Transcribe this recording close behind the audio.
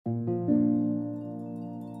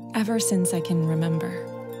Ever since I can remember,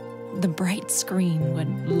 the bright screen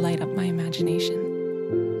would light up my imagination.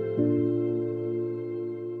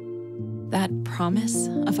 That promise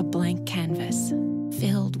of a blank canvas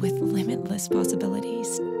filled with limitless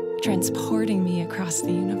possibilities, transporting me across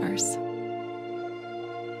the universe.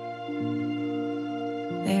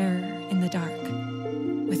 There in the dark,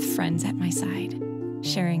 with friends at my side,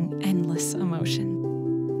 sharing endless emotion.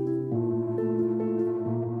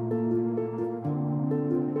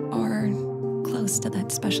 Or close to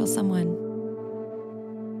that special someone,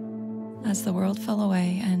 as the world fell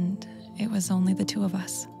away and it was only the two of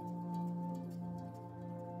us.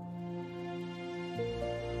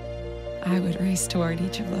 I would race toward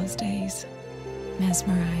each of those days,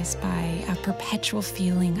 mesmerized by a perpetual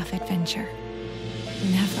feeling of adventure,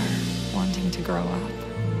 never wanting to grow up.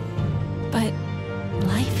 But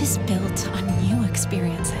life is built on new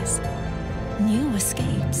experiences, new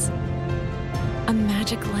escapes, a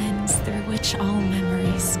magic lens through which all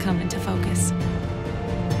memories come into focus,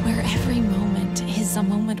 where every moment is a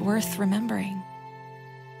moment worth remembering,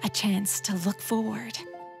 a chance to look forward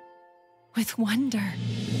with wonder,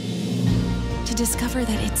 to discover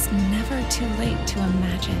that it's never too late to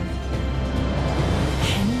imagine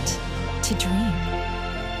and to dream.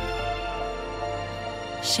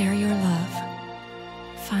 Share your love.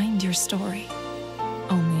 Find your story.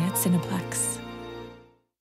 Only at Cineplex.